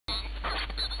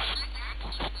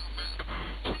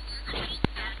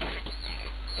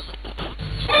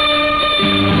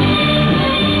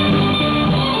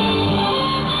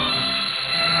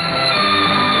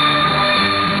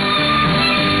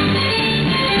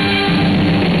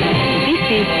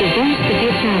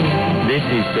Vietnam. This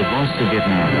is the Voice of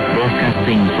Vietnam,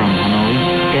 broadcasting from Hanoi,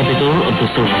 capital of the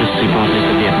Socialist Republic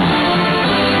of Vietnam.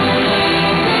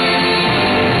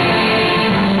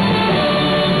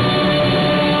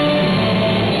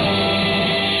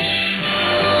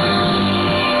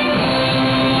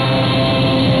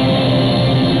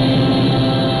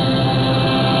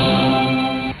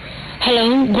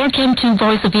 Welcome to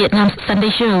Voice of Vietnam's Sunday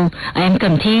Show. I am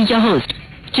Cẩm Thi, your host.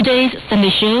 Today's Sunday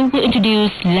Show will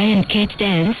introduce Lion Cat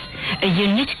Dance, a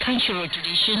unique cultural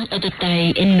tradition of the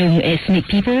Thai and Nung ethnic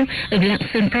people of Lạc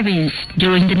Sơn province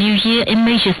during the New Year and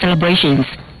major celebrations.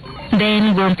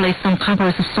 Then we'll play some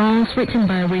covers of songs written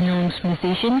by renowned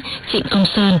musician Trịnh Công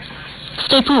Sơn.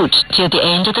 Stay put till the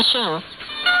end of the show.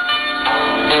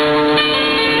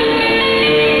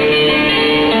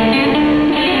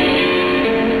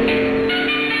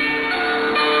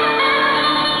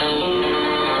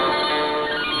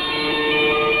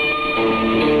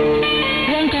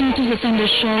 The Sunday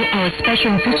Show, our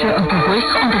special feature of the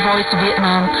Voice on the Voice of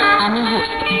Vietnam. I'm your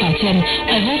host, Bà Trâm.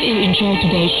 I hope you enjoy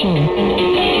today's show.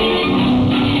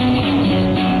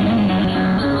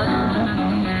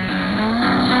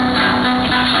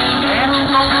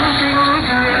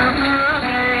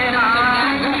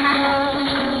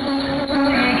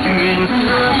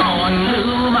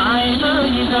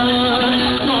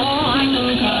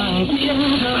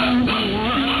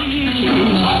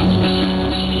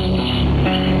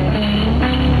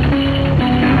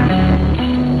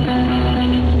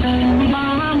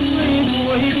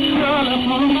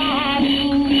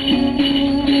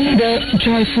 The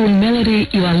joyful melody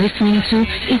you are listening to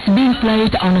is being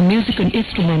played on a musical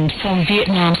instrument from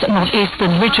Vietnam's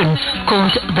northeastern region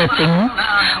called the Ting,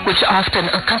 which often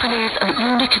accompanies a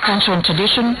unique cultural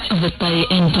tradition of the Thai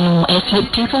and Nung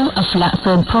ethnic people of Lạc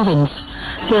Sơn province,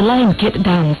 the Lion Cat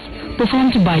Dance,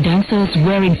 performed by dancers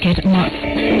wearing cat masks.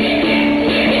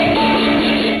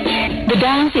 The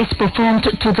dance is performed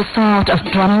to the sound of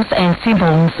drums and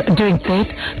cymbals during Tết,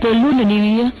 the Lunar New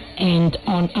Year, and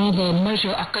on other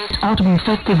major August Autumn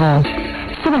festivals.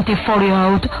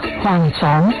 74-year-old Hoàng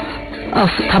Chóng of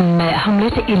Thầm Mẹ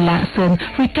Hamlet in Lạc Sơn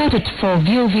recounted for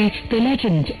VOV the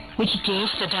legend which gave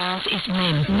the dance its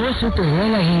name. Múa sư tử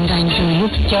là hình thành từ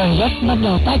lúc trời đất bắt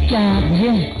đầu tách ra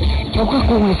riêng. Có các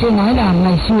cụ ngày xưa nói là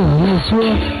ngày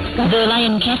xưa. The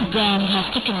Lion Cat Dance has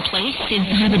taken place since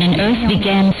heaven and earth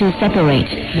began to separate.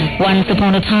 Once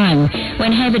upon a time,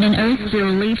 when heaven and earth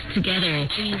still lived together,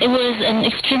 it was an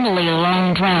extremely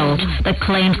long drought that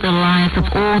claimed the lives of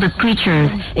all the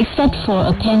creatures, except for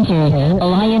a panther, a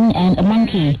lion, and a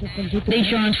monkey. They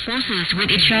joined forces with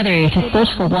each other to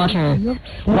search for water.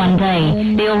 One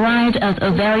day, they arrived at a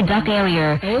very dark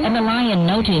area, and the lion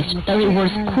noticed that it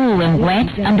was cool and wet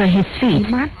under his feet.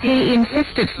 He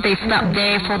insisted they stop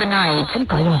there for the night.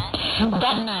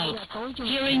 That night,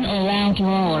 hearing a loud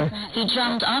roar, he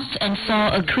jumped off and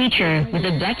saw a creature with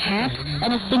a black hat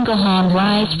and a single hand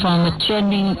rise from a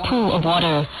churning pool of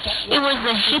water. It was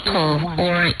a hippo,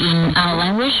 or in our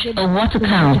language, a water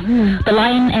cow. The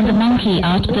lion and the monkey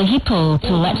asked the hippo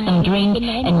to let them drink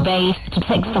and bathe to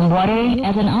take some water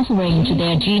as an offering to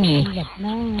their genie.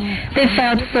 They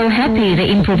felt so happy they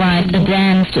improvised a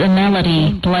dance to a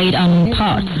melody played on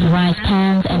pots, rice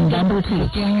pans, and bamboo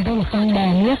tubes.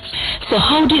 So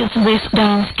how did this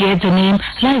dance get the name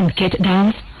Lion Cat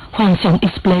Dance? Hoàng Chóng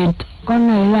explained. Con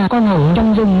này là con hổ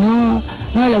trong rừng,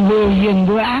 nó là vừa hiền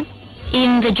vừa ác.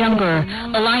 In the jungle,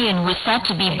 a lion was said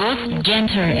to be both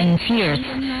gentle and fierce.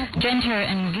 Gentle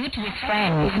and good with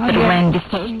friends, but when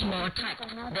disposed or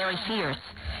attacked, very fierce.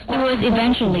 He was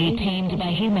eventually tamed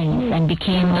by humans and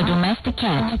became a domestic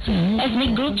cat.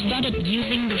 Ethnic groups started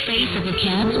using the face of a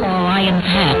cat or a lion's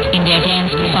head in their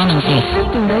dance performances.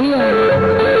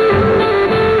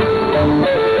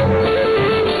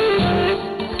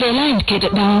 The Lion Cat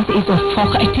Dance is a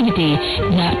folk activity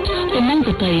that, among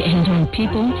the Thai and Nung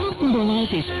people,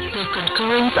 symbolizes the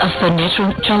concurrence of the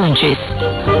natural challenges.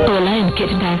 The Lion Cat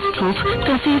Dance troupe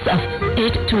consists of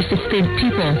 8 to 16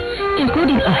 people,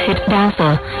 including a head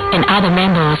dancer and other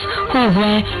members who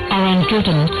wear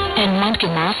orangutan and monkey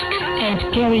masks and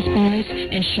carry spears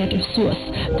and short swords,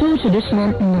 two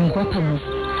traditional Nung weapons.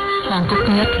 Hoàng Quốc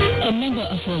Nhất, a member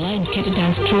of the Lion Cat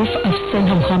Dance troupe of Sơn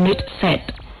Hồng Hamlet, said.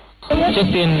 Trước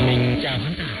tiên mình chào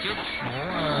khán giả trước,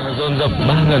 dồn dập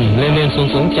 3 lần lên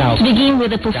xuống chào. To begin with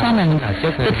the performance,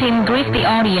 the team greets the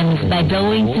audience by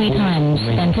bowing 3 times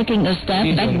and taking a step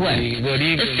backward.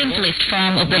 The simplest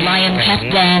form of the Lion Cat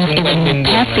Dance is a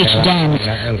passage dance,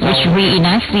 which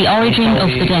reenacts the origin of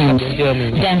the dance.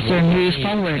 Dancers move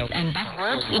forwards and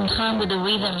backwards in time with the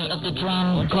rhythm of the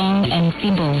drum, gong, and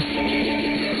cymbals.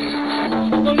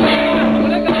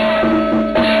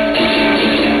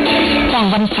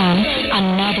 Văn Phán,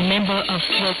 another member of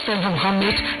the Sơn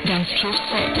Hamid dance troupe,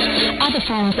 said other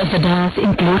forms of the dance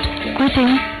include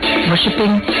greeting,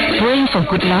 worshipping, praying for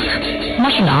good luck,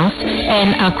 martial arts,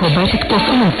 and acrobatic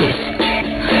performances.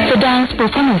 The dance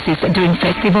performances during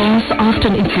festivals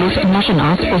often include martial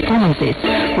arts performances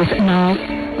with knives,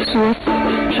 swords,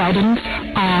 tridents,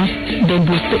 or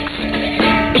bamboo sticks.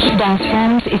 Each dance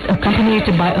form is accompanied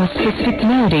by a specific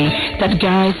melody that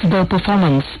guides the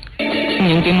performance.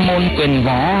 Những cái môn quyền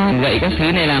võ gậy các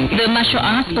thứ này làm The martial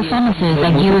arts performances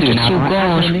are used to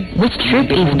gauge which troop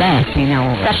is best.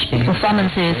 Such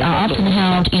performances are often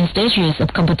held in stages of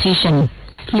competition.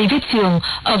 Lý Viết Trường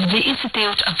of the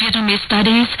Institute of Vietnamese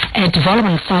Studies and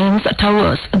Development Science told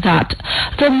us that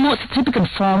the most typical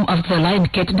form of the lion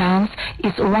gate dance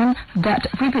is one that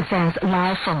represents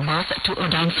life from birth to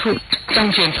adulthood.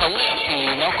 Trong truyền thống thì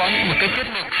nó có một cái tiết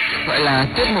mục gọi là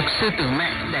tiết mục sư tử mẹ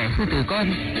đẻ sư tử con.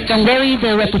 There is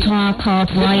a repertoire called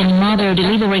Lion Mother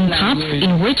Delivering Cups,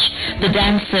 in which the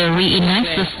dancer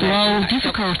reenacts the slow,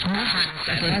 difficult movements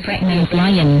of a pregnant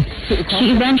lion.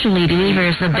 She eventually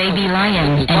delivers the baby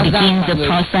lion and begins the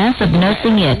process of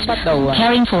nursing it,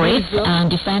 caring for it,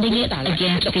 and defending it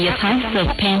against the attacks of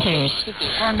panthers.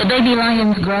 The baby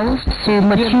lion's growth to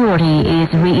maturity is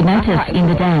reenacted in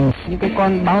the dance. Những cái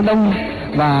con báo đông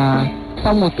và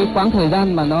sau một cái quãng thời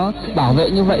gian mà nó bảo vệ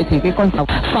như vậy thì cái con tộc.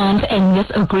 Font and Yes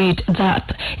agreed that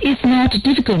it's not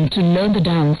difficult to learn the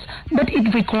dance, but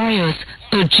it requires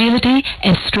agility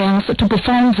and strength to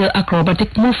perform the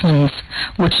acrobatic movements,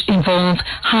 which involve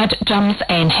high jumps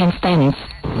and handstands.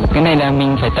 Cái này là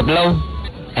mình phải tập lâu.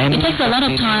 It takes a lot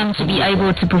of time to be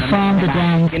able to perform the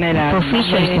dance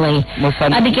proficiently.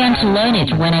 I began to learn it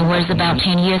when I was about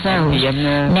 10 years old.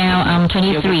 Now I'm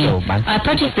 23. I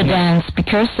practice the dance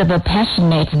because of a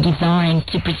passionate desire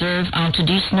to preserve our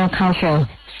traditional culture.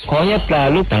 Khó nhất là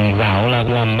lúc tầng rào là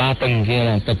làm 3 tầng kia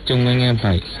là tập trung anh em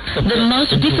phải. The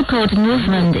most difficult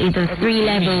movement is the 3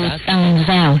 levels tầng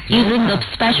rào, using a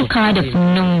special kind of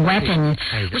known weapon,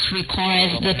 which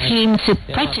requires the team to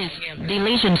practice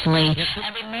diligently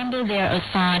and remember their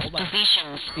assigned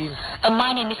positions. A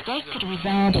minor mistake could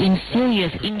result in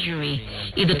serious injury.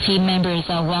 If the team members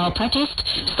are well practiced,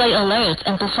 stay alert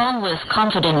and perform with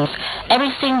confidence,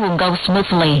 everything will go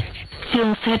smoothly.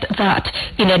 Hill said that,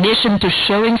 in addition to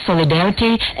showing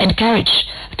solidarity and courage,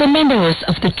 the members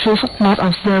of the troop must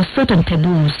observe certain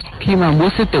taboos. Khi mà múa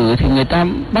sư tử thì người ta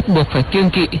bắt buộc phải kiêng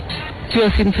kỵ, chưa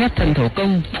xin phép thần thổ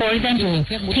công. For example,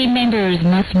 team members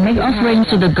must make offerings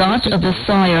to the god of the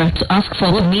soil to ask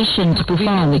for permission to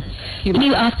perform. If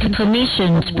you ask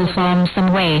permission to perform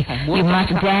somewhere, you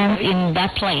must dance in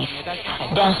that place.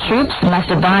 Dance troops must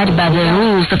abide by the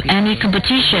rules of any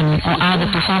competition or other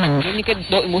performance.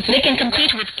 They can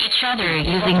compete with each other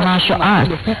using martial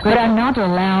arts, but are not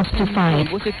allowed to fight.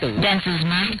 Dancers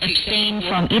must abstain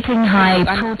from eating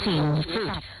high-protein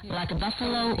food, like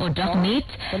buffalo or dog meat,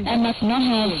 and must not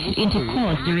have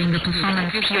intercourse during the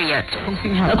performance period.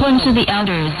 According to the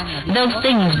elders, those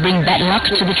things bring bad luck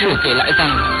to the troop.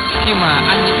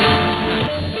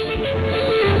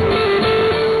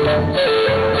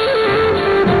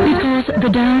 Because the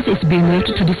dance is believed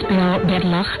to dispel bad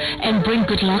luck and bring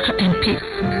good luck and peace,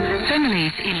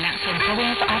 families in Lạng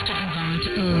province often invite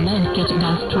a lion-gate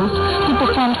dance troupe who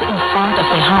performs in front of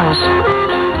their house.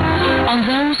 On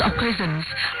those occasions,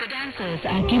 the dancers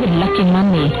are given lucky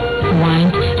money,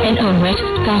 wine, and a red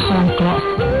cajon cloth.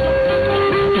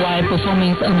 While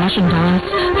performing a martial dance,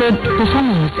 the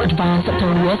performers advance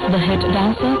towards the head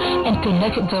dancer and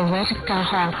connect the red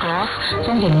cajon cloth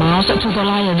from the mouth to the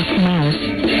lion's mouth.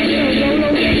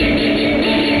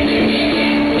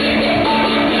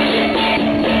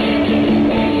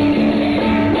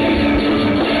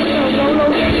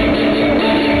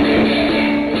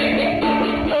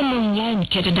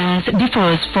 Lion-gate dance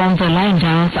differs from the lion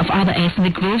dance of other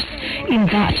ethnic groups in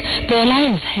that the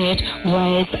lion's head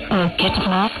wears a cat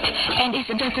mask and is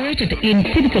decorated in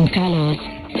typical colors: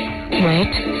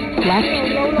 red, black,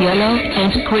 yellow,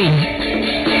 and green.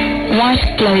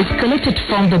 White clay collected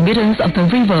from the middle of the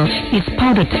river is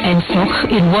powdered and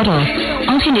soaked in water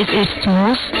until it is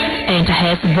smooth and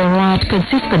has the right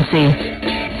consistency.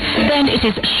 Then it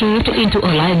is shaped into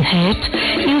a lion head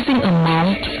using a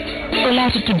mold,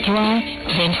 allowed to dry,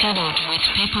 then covered with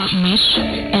paper mesh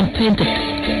and painted.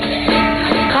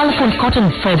 Colorful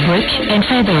cotton fabric and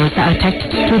feathers are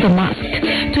attached to the mask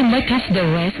to make up the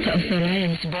rest of the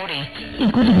lion's body,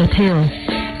 including the tail.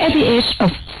 At the age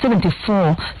of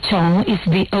 74, Chong is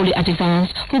the only artisan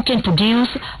who can produce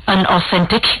an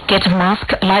authentic cat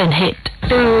mask lion head.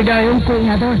 Từ đời ông cụ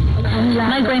nhà tôi.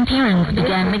 My grandparents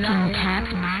began making cat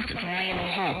mask lion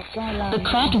head heads. The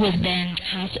craft was then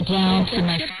passed down to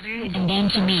my father and then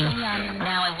to me.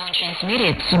 Now I will transmit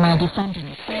it to my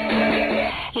descendants.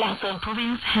 Luzon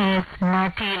province has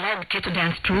multi-land cattle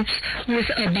dance troops with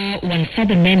about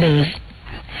 1,000 members.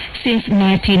 Since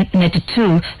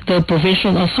 1992, the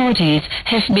provincial authorities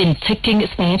have been taking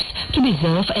steps to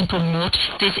preserve and promote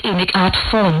this unique art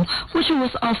form, which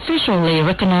was officially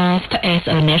recognized as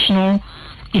a national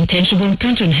intangible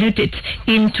cultural heritage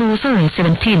in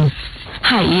 2017.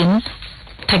 Hai Yên,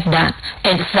 Thạch Đạn,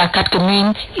 and Zakat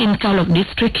Commune in Calok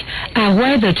district are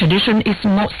where the tradition is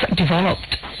most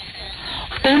developed.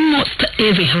 Almost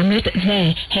every hamlet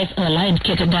there has a lion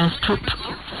cattle dance troupe.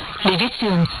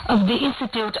 Division of the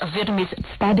Institute of Vietnamese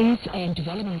Studies and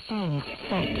Development Science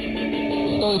said.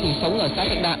 Tôi thì sống ở xã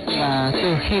Thạch Đạn và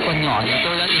từ khi còn nhỏ thì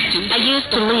tôi đã được chứng. I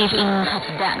used to live in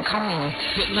Thạch Đạn commune.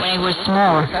 When I was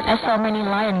small, I saw many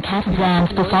lion cat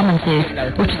dance performances,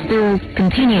 which still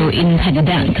continue in Thạch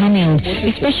Đạn commune,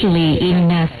 especially in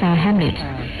Sa Hamlet.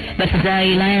 But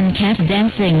today, lion cat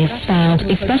dancing is found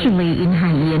especially in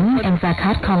Hai Yên and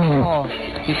Zakat commune.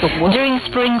 During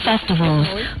spring festivals,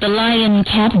 the lion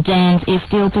cat dance is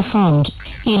still performed.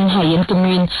 In Hai Yên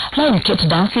commune, lion cat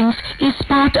dancing is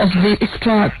part of the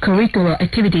extracurricular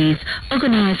activities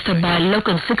organized by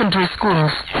local secondary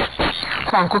schools.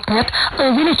 Hoàng Quốc Nhất,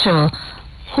 a villager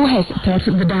who has taught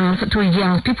the dance to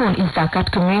young people in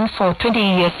Zakat commune for 20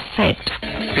 years, said.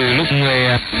 Từ lúc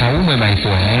 16-17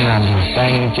 tuổi anh làm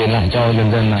anh truyền lại cho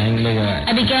dần dần mà anh bây giờ.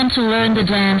 I began to learn the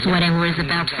dance when I was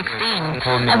about 16.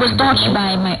 I was taught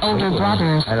by my older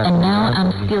brothers, and now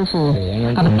I'm skillful.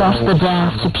 I've taught the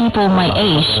dance to people my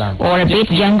age or a bit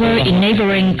younger in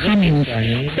neighboring communes,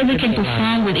 so we can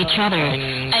perform with each other.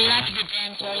 I like the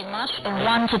dance very much and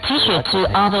want to teach it to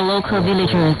other local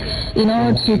villagers in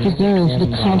order to preserve the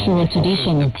cultural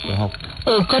tradition.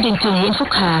 According to Nguyễn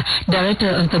Phúc Hà, Director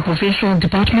of the Provincial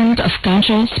Department of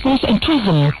Culture, Sports and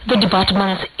Tourism, the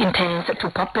department intends to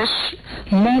publish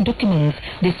more documents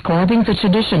describing the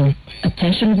tradition.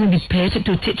 Attention will be paid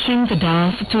to teaching the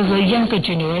dance to the younger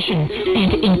generation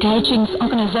and encouraging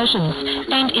organizations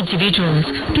and individuals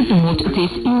to promote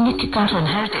this unique cultural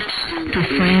heritage to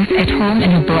friends at home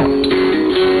and abroad.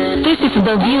 This is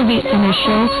the VOV Summer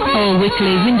Show, a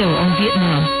weekly window on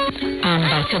Vietnam. I'm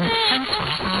Bảo Trân. Thanks for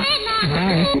listening.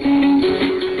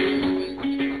 Bye.